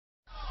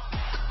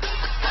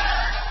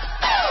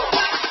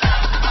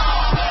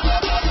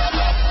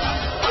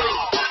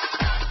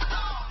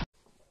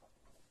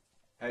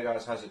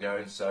guys, how's it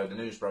going? So the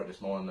news broke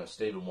this morning that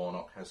Stephen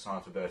Warnock has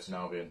signed for Burton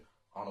Albion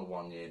on a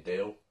 1-year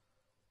deal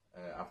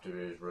after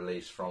he was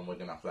released from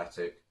Wigan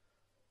Athletic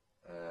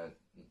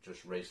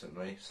just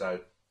recently.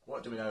 So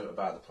what do we know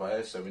about the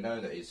player? So we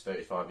know that he's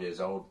 35 years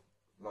old,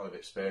 a lot of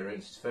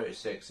experience. He's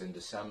 36 in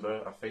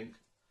December, I think,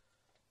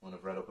 when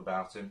I've read up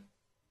about him.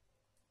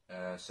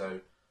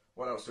 So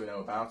what else do we know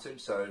about him?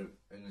 So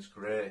in his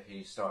career,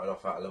 he started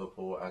off at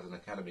Liverpool as an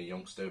academy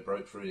youngster,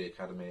 broke through the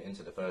academy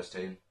into the first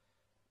team.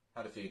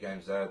 Had a few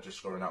games there, just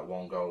scoring out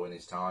 1 goal in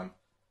his time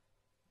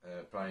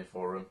playing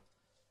for him.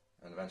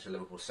 And eventually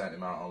Liverpool sent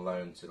him out on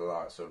loan to the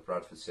likes of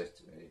Bradford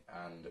City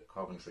and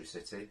Coventry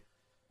City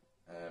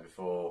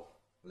before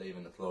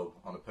leaving the club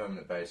on a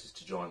permanent basis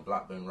to join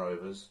Blackburn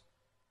Rovers.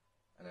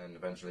 And then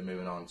eventually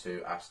moving on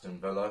to Aston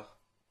Villa.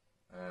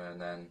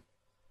 And then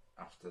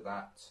after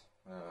that,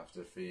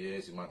 after a few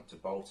years, he went to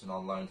Bolton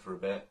on loan for a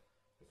bit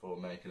before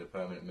making a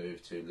permanent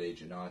move to Leeds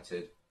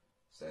United.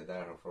 Stayed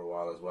there for a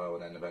while as well,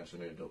 and then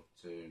eventually moved up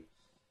to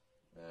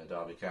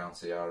Derby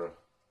County, our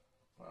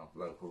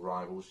local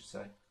rivals, you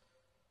say.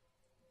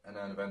 And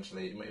then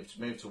eventually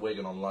moved to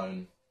Wigan on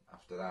loan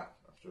after that,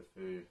 after a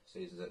few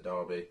seasons at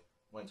Derby.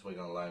 Went to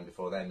Wigan on loan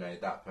before they made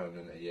that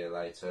permanent a year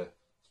later.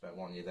 Spent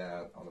 1 year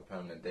there on a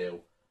permanent deal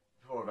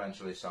before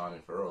eventually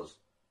signing for us.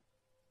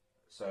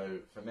 So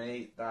for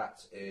me,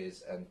 that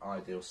is an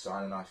ideal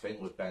signing, I think,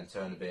 with Ben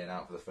Turner being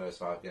out for the first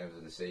 5 games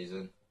of the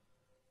season.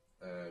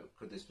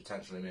 Could this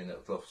potentially mean that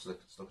the club's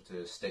looking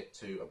to stick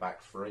to a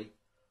back 3,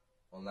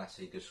 unless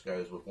he just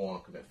goes with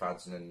Warnock and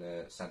McFadden in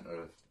the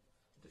centre of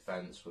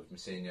defence, with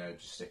Messinho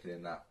just sticking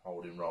in that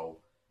holding role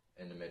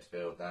in the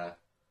midfield there?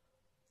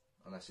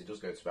 Unless he does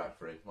go to back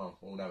 3, well,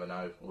 we'll never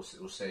know. We'll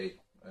see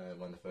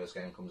when the first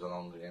game comes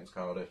along against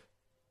Cardiff.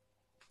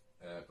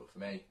 But for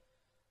me,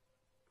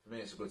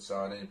 it's a good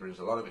signing. He brings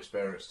a lot of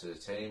experience to the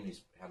team.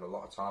 He's had a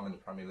lot of time in the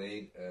Premier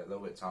League, a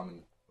lot of time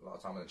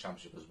in the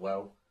Championship as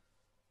well.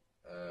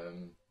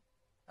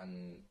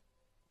 And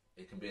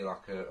he can be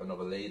like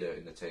another leader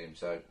in the team.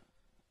 So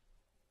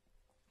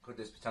could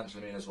this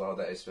potentially mean as well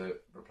that it's a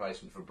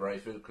replacement for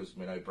Brayford? Because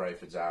we know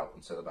Brayford's out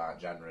until about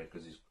January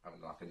because he's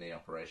having like a knee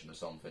operation or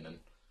something, and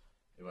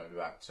he won't be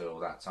back till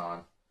that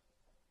time.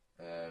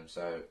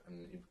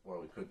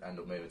 We could end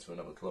up moving to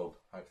another club.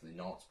 Hopefully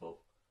not, but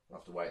we'll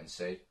have to wait and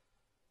see.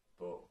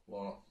 But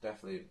Warnock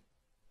definitely,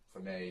 for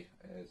me,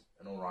 is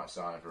an alright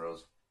signing for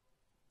us.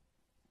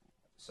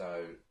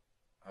 So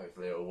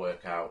hopefully it will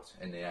work out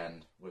in the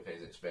end with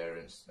his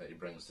experience that he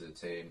brings to the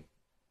team.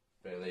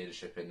 A bit of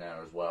leadership in there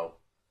as well.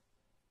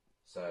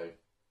 So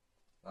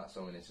that's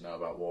all we need to know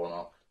about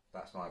Warnock.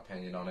 That's my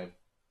opinion on him,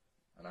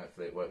 and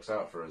hopefully it works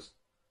out for us.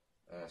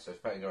 So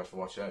thank you guys for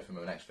watching. Hopefully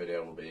my next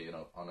video will be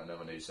on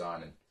another new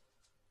signing.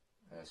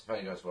 So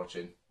thank you guys for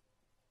watching.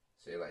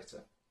 See you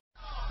later.